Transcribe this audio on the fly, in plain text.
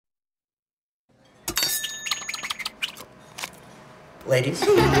Ladies.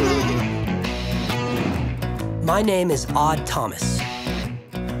 My name is Odd Thomas.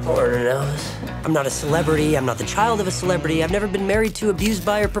 Lord knows. I'm not a celebrity. I'm not the child of a celebrity. I've never been married to, abused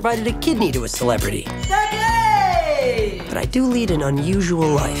by, or provided a kidney to a celebrity. But I do lead an unusual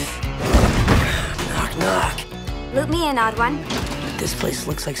life. Knock, knock. Loop me in, Odd One. This place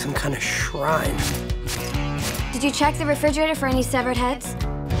looks like some kind of shrine. Did you check the refrigerator for any severed heads?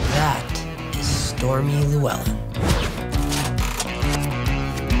 That is Stormy Llewellyn.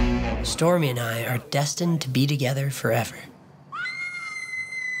 Stormy and I are destined to be together forever.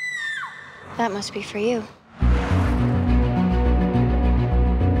 That must be for you. I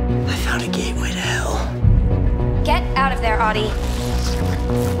found a gateway to hell. Get out of there, Audie.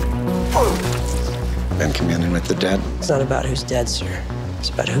 Been communing with the dead? It's not about who's dead, sir. It's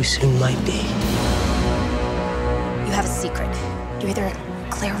about who soon might be. You have a secret. You're either a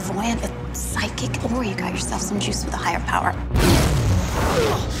clairvoyant, a psychic, or you got yourself some juice with a higher power.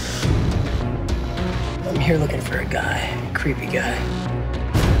 I'm here looking for a guy, a creepy guy.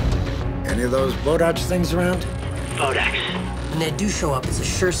 Any of those Bodax things around? Bodax. When they do show up, it's a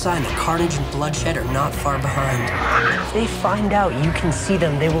sure sign that carnage and bloodshed are not far behind. If they find out you can see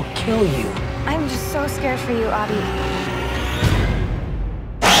them, they will kill you. I'm just so scared for you, Audie.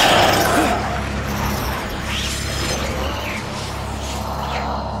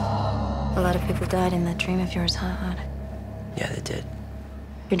 A lot of people died in that dream of yours, huh, Odd? Yeah, they did.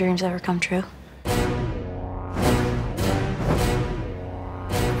 Your dreams ever come true?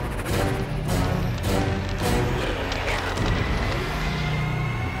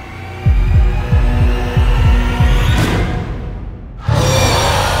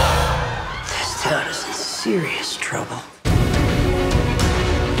 This town is in serious trouble.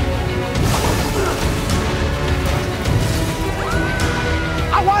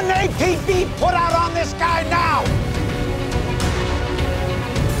 I want an APB put out on this guy now!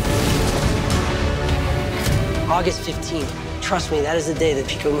 August 15th. Trust me, that is the day that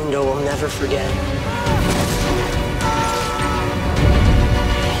Pico Mundo will never forget.